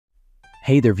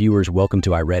Hey there viewers, welcome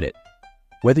to iReddit.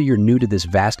 Whether you're new to this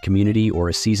vast community or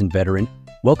a seasoned veteran,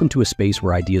 welcome to a space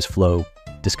where ideas flow,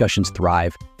 discussions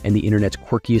thrive, and the internet's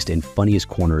quirkiest and funniest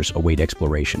corners await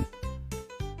exploration.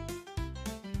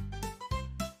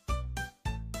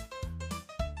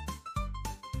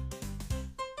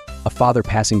 A father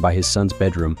passing by his son's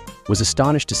bedroom was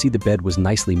astonished to see the bed was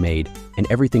nicely made and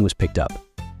everything was picked up.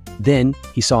 Then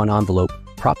he saw an envelope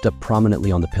propped up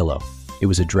prominently on the pillow. It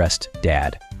was addressed,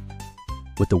 Dad.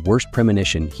 With the worst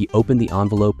premonition, he opened the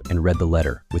envelope and read the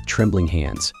letter with trembling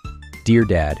hands. Dear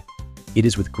Dad, it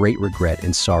is with great regret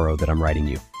and sorrow that I'm writing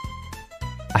you.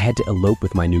 I had to elope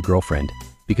with my new girlfriend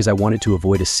because I wanted to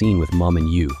avoid a scene with Mom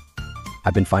and you.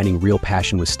 I've been finding real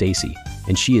passion with Stacy,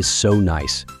 and she is so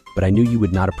nice, but I knew you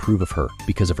would not approve of her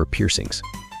because of her piercings,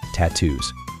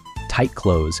 tattoos, tight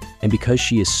clothes, and because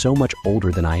she is so much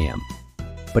older than I am.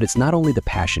 But it's not only the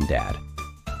passion, Dad.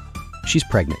 She's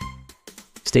pregnant.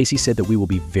 Stacy said that we will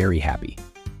be very happy.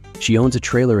 She owns a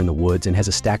trailer in the woods and has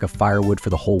a stack of firewood for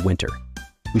the whole winter.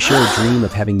 We share a dream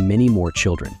of having many more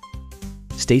children.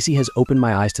 Stacy has opened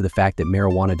my eyes to the fact that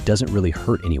marijuana doesn't really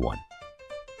hurt anyone.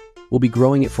 We'll be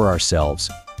growing it for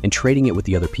ourselves and trading it with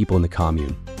the other people in the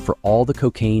commune for all the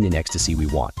cocaine and ecstasy we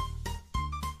want.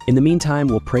 In the meantime,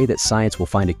 we'll pray that science will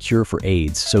find a cure for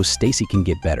AIDS so Stacy can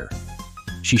get better.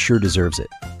 She sure deserves it.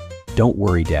 Don't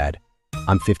worry, Dad.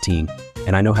 I'm 15,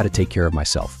 and I know how to take care of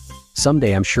myself.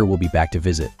 Someday I'm sure we'll be back to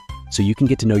visit, so you can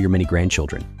get to know your many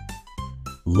grandchildren.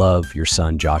 Love, your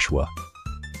son, Joshua.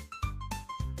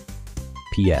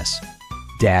 P.S.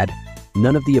 Dad,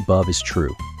 none of the above is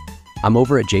true. I'm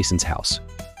over at Jason's house.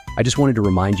 I just wanted to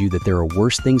remind you that there are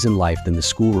worse things in life than the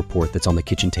school report that's on the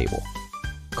kitchen table.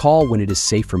 Call when it is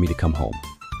safe for me to come home.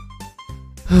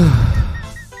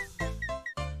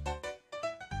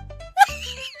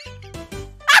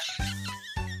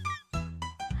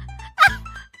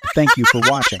 Thank you for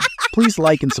watching. Please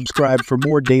like and subscribe for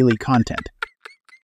more daily content.